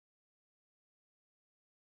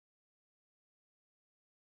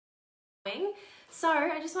So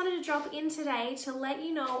I just wanted to drop in today to let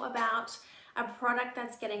you know about a product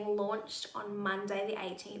that's getting launched on Monday the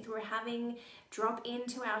 18th. We're having drop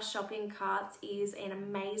into our shopping carts is an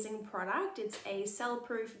amazing product. It's a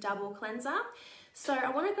cellproof double cleanser. So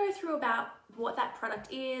I want to go through about what that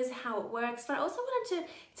product is, how it works, but I also wanted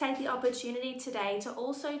to take the opportunity today to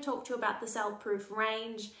also talk to you about the cellproof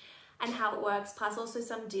range and how it works, plus also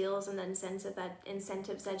some deals and the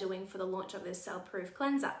incentives they're doing for the launch of this cellproof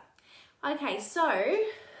cleanser. Okay, so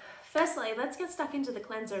firstly, let's get stuck into the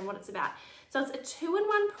cleanser and what it's about. So it's a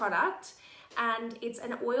 2-in-1 product, and it's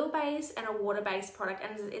an oil-based and a water-based product,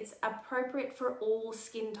 and it's appropriate for all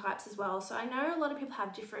skin types as well. So I know a lot of people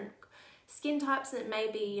have different skin types, and it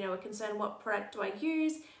may be, a concern, what product do I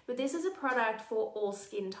use? But this is a product for all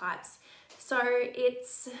skin types. So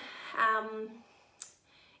it's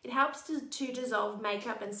it helps to dissolve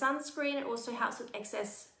makeup and sunscreen. It also helps with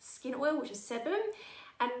excess skin oil, which is sebum.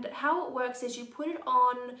 And how it works is you put it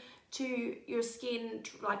on to your skin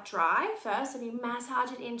like dry first, and you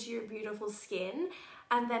massage it into your beautiful skin.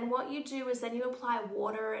 And then what you do is then you apply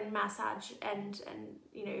water and massage and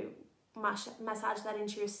massage that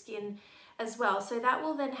into your skin as well. So that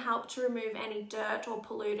will then help to remove any dirt or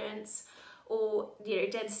pollutants or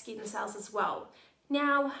dead skin cells as well.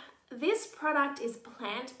 Now, this product is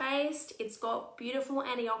plant-based. It's got beautiful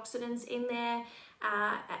antioxidants in there,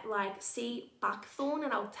 like sea buckthorn,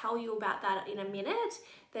 and I'll tell you about that in a minute.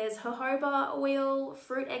 There's jojoba oil,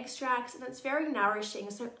 fruit extracts, and it's very nourishing.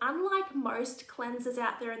 So unlike most cleansers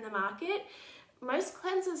out there in the market, most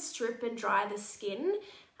cleansers strip and dry the skin.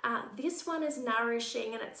 This one is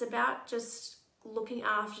nourishing, and it's about just looking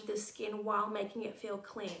after the skin while making it feel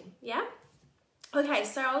clean, yeah? Okay,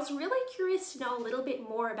 so I was really curious to know a little bit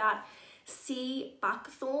more about sea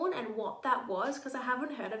buckthorn and what that was, because I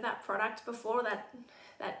haven't heard of that product before,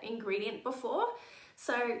 that ingredient before.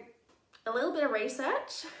 So a little bit of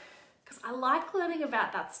research, because I like learning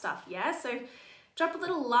about that stuff, yeah? So drop a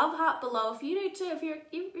little love heart below if you do too,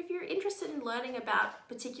 if you're interested in learning about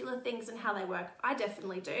particular things and how they work. I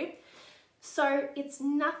definitely do. So it's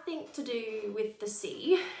nothing to do with the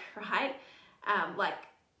sea, right?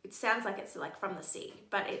 It sounds like it's like from the sea,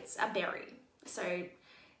 but it's a berry. So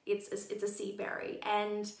it's a sea berry,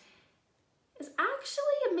 and it's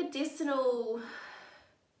actually a medicinal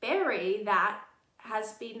berry that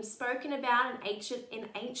has been spoken about in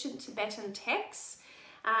ancient Tibetan texts,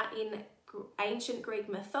 in ancient Greek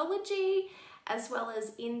mythology, as well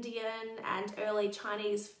as Indian and early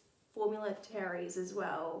Chinese formularies as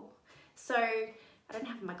well. So I don't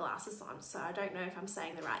have my glasses on, so I don't know if I'm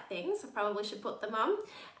saying the right things. I probably should put them on.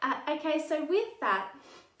 Okay, so with that,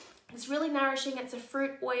 it's really nourishing. It's a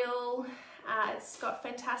fruit oil. It's got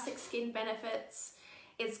fantastic skin benefits.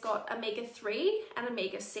 It's got omega-3 and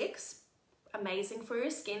omega-6. Amazing for your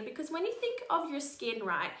skin, because when you think of your skin,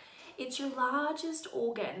 right, it's your largest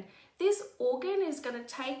organ. This organ is going to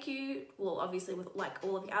take you, well, obviously with like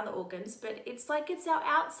all of the other organs, but it's like it's our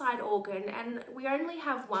outside organ, and we only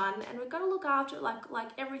have one, and we've got to look after it like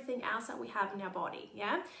everything else that we have in our body,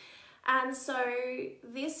 yeah? And so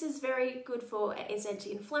this is very good for, it's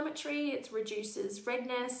anti-inflammatory, it reduces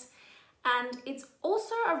redness, and it's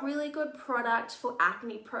also a really good product for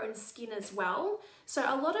acne-prone skin as well. So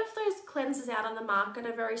a lot of those cleansers out on the market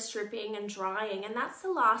are very stripping and drying, and that's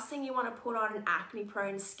the last thing you want to put on an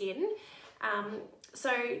acne-prone skin.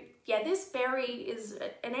 So yeah, this berry is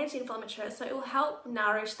an anti-inflammatory, so it will help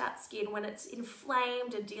nourish that skin when it's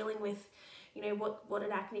inflamed and dealing with what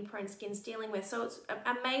an acne-prone skin's dealing with. So it's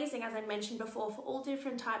amazing, as I mentioned before, for all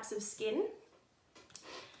different types of skin.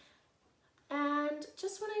 And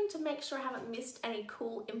just wanting to make sure I haven't missed any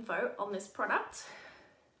cool info on this product.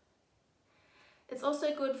 It's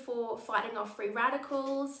also good for fighting off free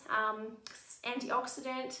radicals,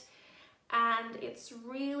 antioxidant, and it's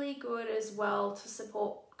really good as well to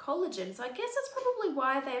support collagen. So I guess that's probably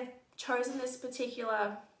why they've chosen this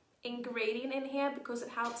particular ingredient in here, because it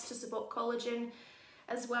helps to support collagen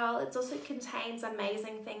as well. It also contains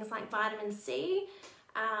amazing things like vitamin C,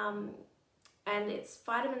 and its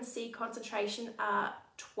vitamin C concentration are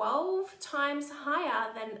 12 times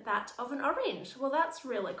higher than that of an orange. Well, that's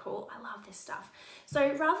really cool. I love this stuff.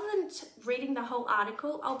 So rather than reading the whole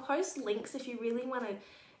article, I'll post links if you really want to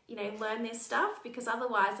learn this stuff, because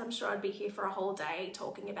otherwise I'm sure I'd be here for a whole day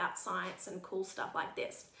talking about science and cool stuff like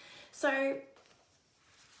this. So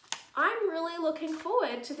I'm really looking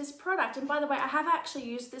forward to this product. And by the way, I have actually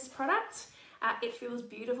used this product. It feels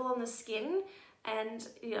beautiful on the skin, and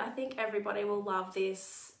I think everybody will love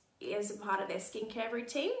this as a part of their skincare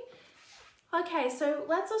routine. Okay, so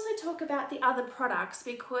let's also talk about the other products,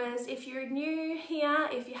 because if you're new here,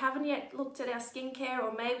 if you haven't yet looked at our skincare,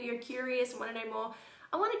 or maybe you're curious and want to know more,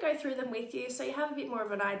 I want to go through them with you so you have a bit more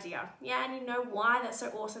of an idea, yeah, and you know why they're so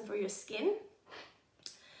awesome for your skin.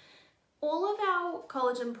 All of our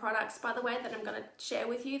collagen products, by the way, that I'm going to share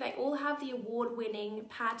with you, they all have the award-winning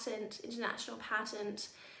patent, international patent,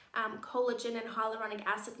 collagen and hyaluronic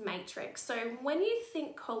acid matrix. So when you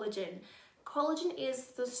think collagen is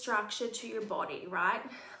the structure to your body, right?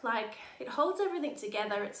 Like, it holds everything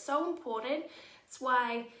together. It's so important. It's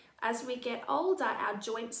why as we get older, our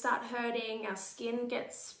joints start hurting, our skin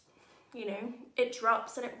gets, you know, it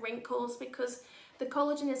drops and it wrinkles, because the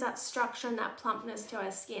collagen is that structure and that plumpness to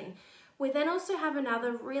our skin. We then also have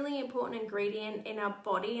another really important ingredient in our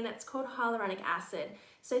body, and it's called hyaluronic acid.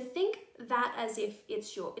 So think that as if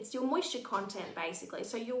it's your moisture content, basically.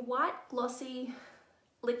 So your white, glossy,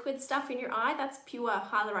 liquid stuff in your eye, that's pure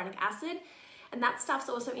hyaluronic acid, and that stuff's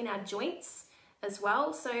also in our joints as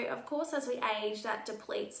well. So of course, as we age, that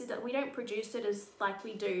depletes, so that we don't produce it as like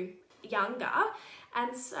we do younger,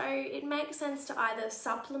 and so it makes sense to either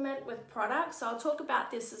supplement with products. So I'll talk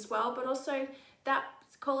about this as well, but also that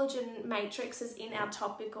collagen matrix is in our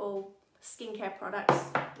topical skincare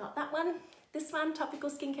products, not that one, this one,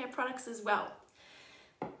 topical skincare products as well.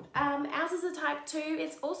 Ours is a type 2.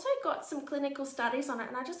 It's also got some clinical studies on it,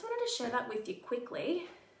 and I just wanted to share that with you quickly.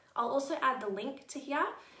 I'll also add the link to here,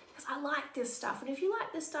 because I like this stuff, and if you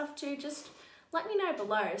like this stuff too, just let me know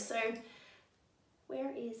below. So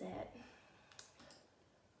where is it?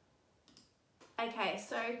 Okay,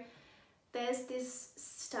 so there's this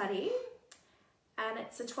study, and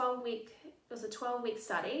it's a 12-week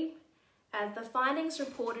study, and the findings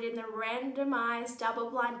reported in the randomized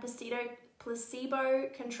double-blind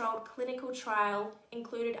placebo-controlled clinical trial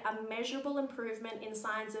included a measurable improvement in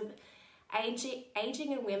signs of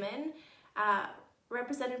aging in women,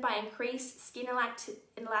 represented by increased skin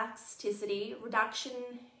elasticity,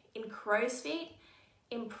 reduction in crow's feet,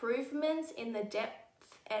 improvements in the depth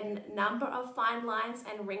and number of fine lines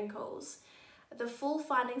and wrinkles. The full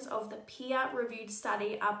findings of the peer-reviewed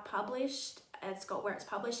study are published. It's got where it's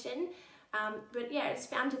published in. But yeah, it's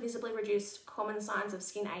found to visibly reduce common signs of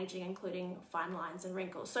skin aging, including fine lines and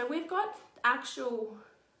wrinkles. So we've got actual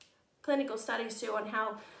clinical studies too on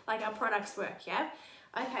how like our products work, yeah?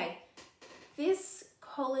 Okay, this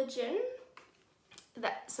collagen,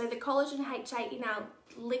 so the collagen HA in our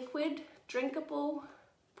liquid drinkable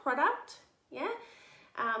product, yeah?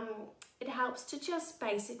 It helps to just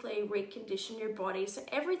basically recondition your body. So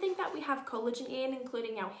everything that we have collagen in,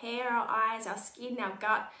 including our hair, our eyes, our skin, our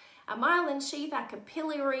gut, our myelin sheath, our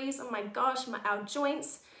capillaries, oh my gosh, our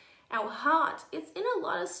joints, our heart, it's in a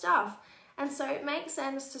lot of stuff. And so it makes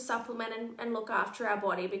sense to supplement and look after our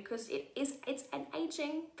body, because it's an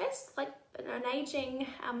aging an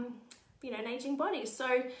aging body.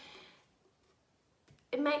 So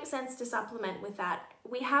it makes sense to supplement with that.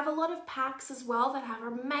 We have a lot of packs as well that have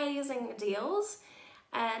amazing deals.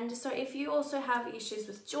 And so if you also have issues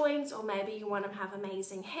with joints, or maybe you want to have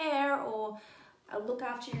amazing hair, or look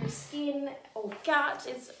after your skin or gut,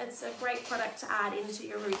 it's a great product to add into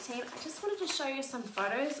your routine. I just wanted to show you some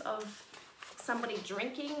photos of somebody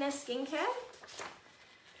drinking their skincare.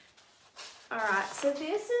 All right, so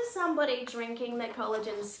this is somebody drinking their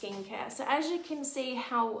collagen skincare. So as you can see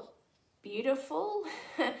how beautiful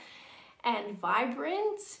and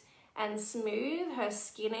vibrant and smooth her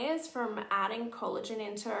skin is from adding collagen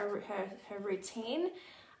into her routine.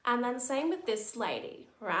 And then same with this lady,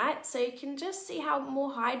 right? So you can just see how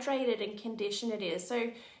more hydrated and conditioned it is.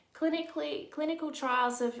 So clinical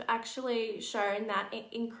trials have actually shown that it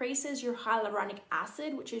increases your hyaluronic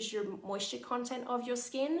acid, which is your moisture content of your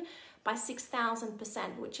skin, by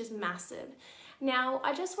 6,000%, which is massive. Now,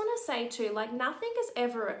 I just want to say too, like, nothing is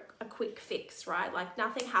ever a quick fix, right? Like,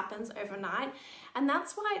 nothing happens overnight. And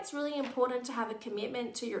that's why it's really important to have a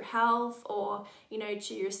commitment to your health, or, you know,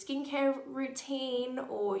 to your skincare routine,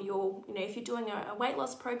 or your, you know, if you're doing a weight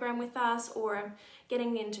loss program with us, or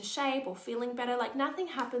getting into shape or feeling better, like, nothing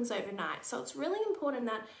happens overnight. So it's really important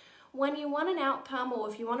that when you want an outcome, or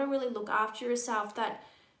if you want to really look after yourself, that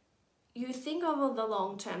you think of the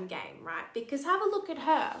long-term game, right? Because have a look at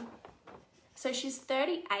her. So she's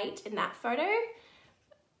 38 in that photo,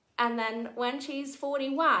 and then when she's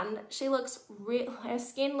 41, she looks her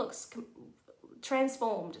skin looks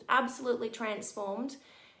transformed, absolutely transformed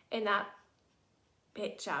in that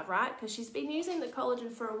picture, right? Because she's been using the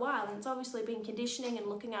collagen for a while, and it's obviously been conditioning and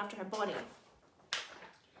looking after her body.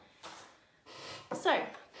 So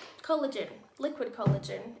collagen, liquid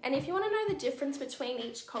collagen. And if you want to know the difference between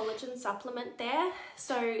each collagen supplement there,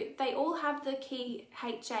 so they all have the key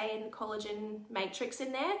HA and collagen matrix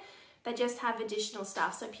in there. They just have additional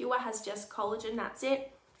stuff. So Pure has just collagen, that's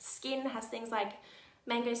it. Skin has things like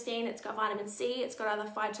mangosteen, it's got vitamin C, it's got other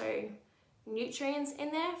phytonutrients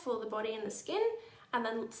in there for the body and the skin. And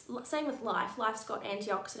then same with Life. Life's got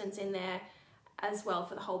antioxidants in there as well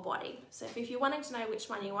for the whole body. So if you wanted to know which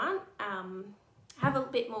one you want, have a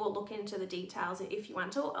bit more look into the details if you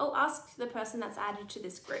want to. I'll ask the person that's added to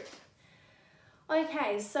this group.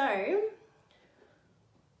 Okay, so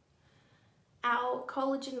our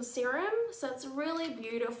collagen serum. So it's really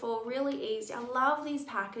beautiful, really easy. I love these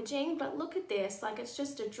packaging, but look at this. Like, it's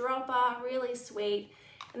just a dropper, really sweet.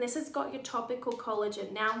 And this has got your topical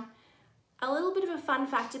collagen. Now, a little bit of a fun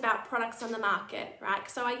fact about products on the market, right?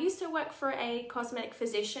 So I used to work for a cosmetic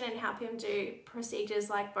physician and help him do procedures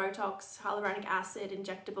like Botox, hyaluronic acid,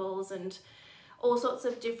 injectables, and all sorts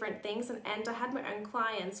of different things. And I had my own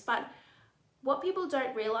clients. But what people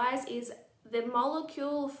don't realize is the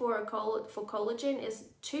molecule for collagen is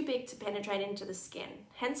too big to penetrate into the skin.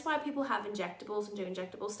 Hence why people have injectables and do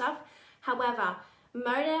injectable stuff. However,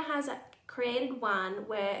 Moda has created one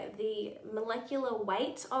where the molecular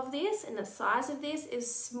weight of this and the size of this is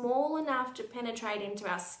small enough to penetrate into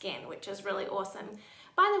our skin, which is really awesome.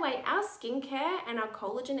 By the way, our skincare and our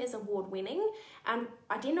collagen is award-winning, and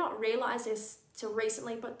I did not realize this till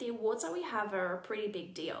recently, but the awards that we have are a pretty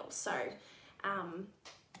big deal. So I'm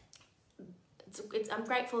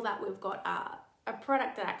grateful that we've got a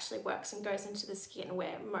product that actually works and goes into the skin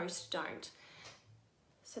where most don't.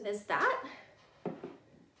 So there's that.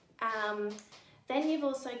 Then you've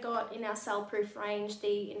also got in our cellproof range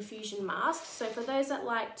the infusion mask. So for those that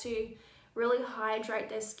like to really hydrate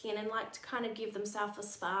their skin and like to kind of give themselves a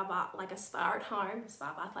spa bath, like a spa at home,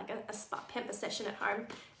 a spa pamper session at home,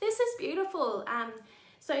 this is beautiful.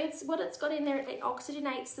 So what it's got in there, it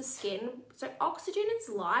oxygenates the skin. So oxygen is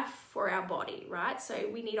life for our body, right? So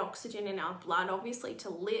we need oxygen in our blood, obviously, to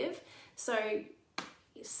live. So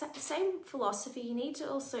same philosophy, you need to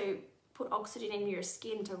also put oxygen in your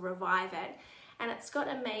skin to revive it. And it's got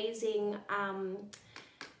amazing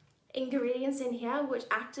ingredients in here which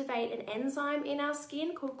activate an enzyme in our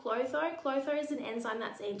skin called Clotho. Clotho is an enzyme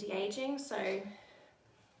that's anti-aging. So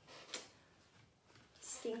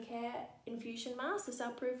skincare infusion mask, the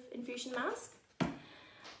cellproof infusion mask.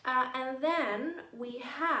 And then we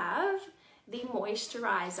have the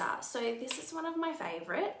moisturizer. So this is one of my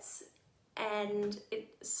favorites. And it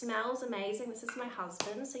smells amazing. This is my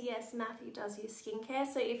husband. So yes, Matthew does use skincare.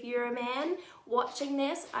 So if you're a man watching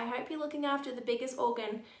this, I hope you're looking after the biggest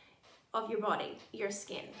organ of your body, your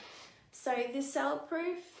skin. So this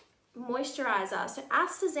cellproof moisturizer. So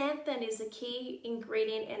astaxanthin is a key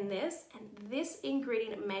ingredient in this, and this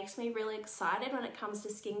ingredient makes me really excited when it comes to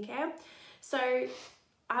skincare. So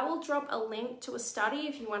I will drop a link to a study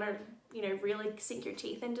if you want to, really sink your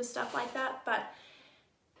teeth into stuff like that. But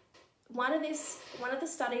one of the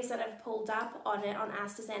studies that I've pulled up on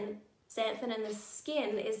astaxanthin in the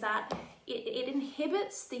skin is that it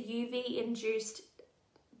inhibits the UV-induced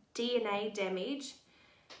DNA damage.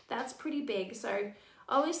 That's pretty big. So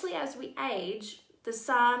obviously as we age, the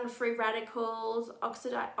sun, free radicals,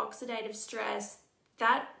 oxidative stress,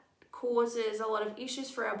 that causes a lot of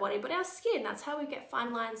issues for our body. But our skin, that's how we get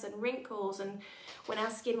fine lines and wrinkles and when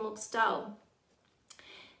our skin looks dull.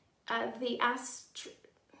 The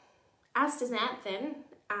astaxanthin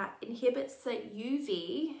inhibits the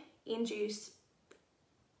UV-induced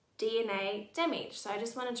DNA damage. So I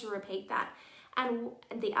just wanted to repeat that. And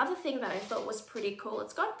the other thing that I thought was pretty cool,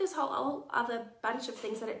 it's got this whole other bunch of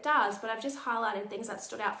things that it does, but I've just highlighted things that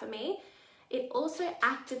stood out for me. It also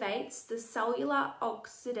activates the cellular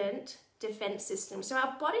oxidant defense system. So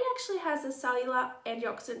our body actually has a cellular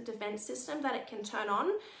antioxidant defense system that it can turn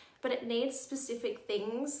on, but it needs specific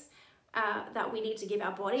things that we need to give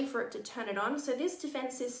our body for it to turn it on. So this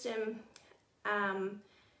defense system,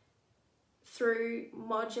 through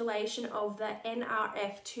modulation of the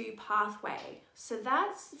NRF2 pathway. So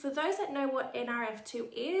that's, for those that know what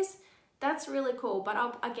NRF2 is, that's really cool. But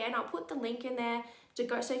I'll put the link in there to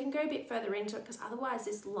go, so you can go a bit further into it, because otherwise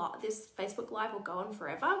this Facebook Live will go on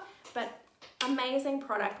forever. But amazing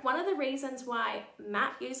product. One of the reasons why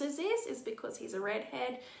Matt uses this is because he's a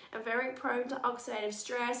redhead and very prone to oxidative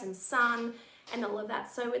stress and sun and all of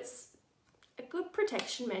that. So it's a good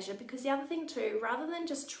protection measure, because the other thing too, rather than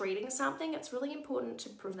just treating something, it's really important to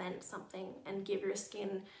prevent something and give your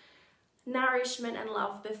skin nourishment and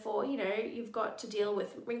love before, you've got to deal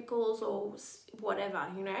with wrinkles or whatever,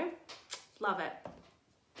 Love it.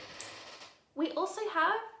 We also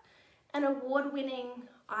have an award-winning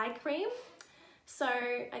eye cream. So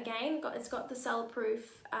again, it's got the cellproof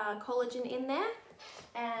collagen in there.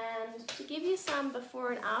 And to give you some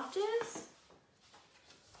before and afters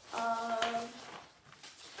of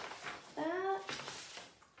that.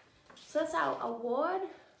 So that's our award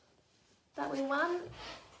that we won.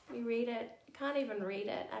 We read it, can't even read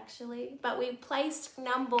it actually, but we placed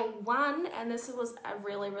 #1, and this was a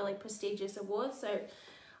really, really prestigious award. So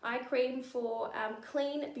eye cream for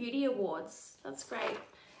Clean Beauty Awards. That's great.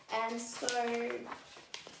 And so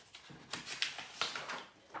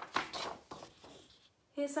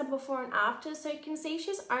here's some before and after. So you can see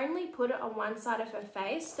she's only put it on one side of her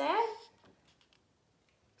face there.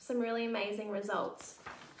 Some really amazing results.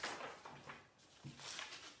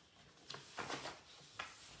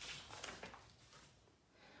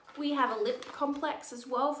 We have a lip complex as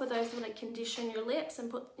well for those who want to condition your lips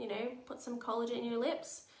and put some collagen in your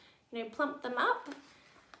lips, plump them up.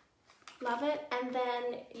 Love it. And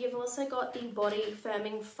then you've also got the body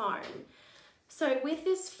firming foam. So with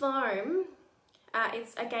this foam,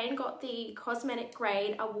 it's again got the cosmetic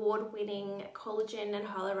grade award-winning collagen and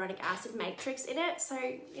hyaluronic acid matrix in it. So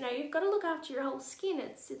you've got to look after your whole skin.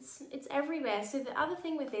 It's everywhere. So the other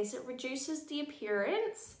thing with this, it reduces the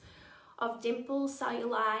appearance of dimples,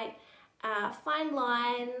 cellulite, fine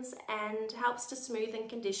lines, and helps to smooth and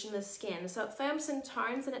condition the skin. So it firms and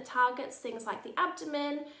tones, and it targets things like the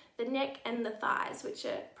abdomen, the neck, and the thighs, which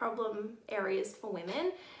are problem areas for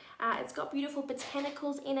women. It's got beautiful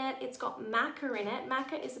botanicals in it. It's got maca in it.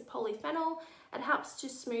 Maca is a polyphenol. It helps to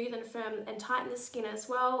smooth and firm and tighten the skin as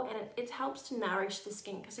well, and it helps to nourish the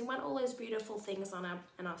skin because we want all those beautiful things on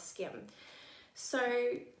our skin. So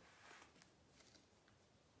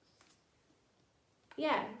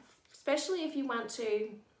yeah, especially if you want to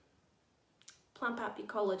plump up your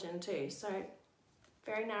collagen too. So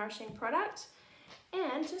very nourishing product.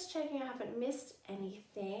 And just checking I haven't missed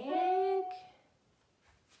anything.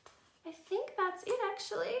 I think that's it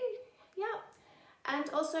actually. Yep. And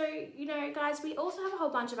also, guys, we also have a whole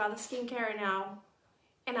bunch of other skincare in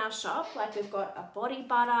our shop. Like we've got a body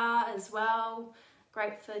butter as well.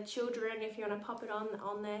 Great for children if you want to pop it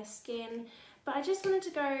on their skin. But I just wanted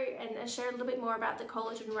to go and share a little bit more about the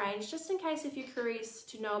collagen range, just in case if you're curious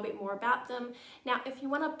to know a bit more about them. Now, if you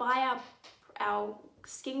want to buy our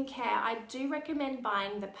skincare, I do recommend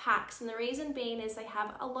buying the packs. And the reason being is they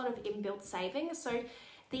have a lot of inbuilt savings. So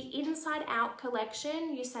the Inside Out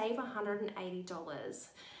collection, you save $180,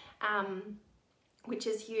 which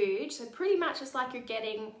is huge. So pretty much it's like you're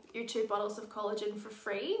getting your 2 bottles of collagen for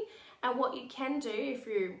free. And what you can do if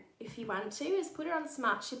you want to is put it on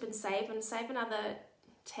Smart Ship and save another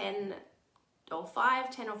 10 or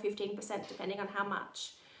 15% depending on how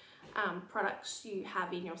much products you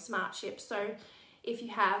have in your Smart Ship. So if you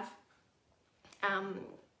have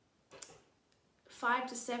 5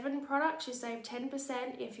 to 7 products, you save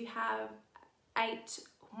 10%. If you have 8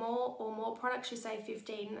 or more products, you save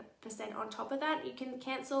 15% on top of that. You can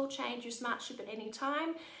cancel, change your Smart Ship at any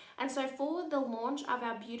time. And so for the launch of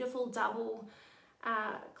our beautiful double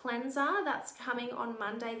cleanser, that's coming on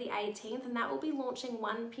Monday the 18th, and that will be launching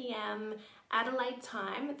 1 p.m. Adelaide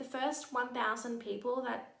time. The first 1,000 people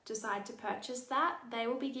that decide to purchase that, they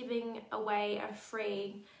will be giving away a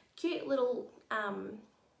free cute little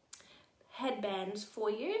headband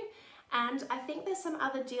for you. And I think there's some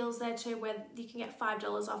other deals there too where you can get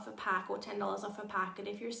 $5 off a pack or $10 off a pack, and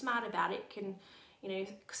if you're smart about it, can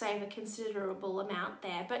save a considerable amount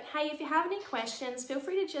there. But hey, if you have any questions, feel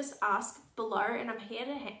free to just ask below, and I'm here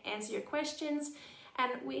to answer your questions,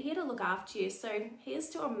 and we're here to look after you. So here's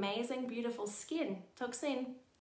to amazing, beautiful skin. Talk soon.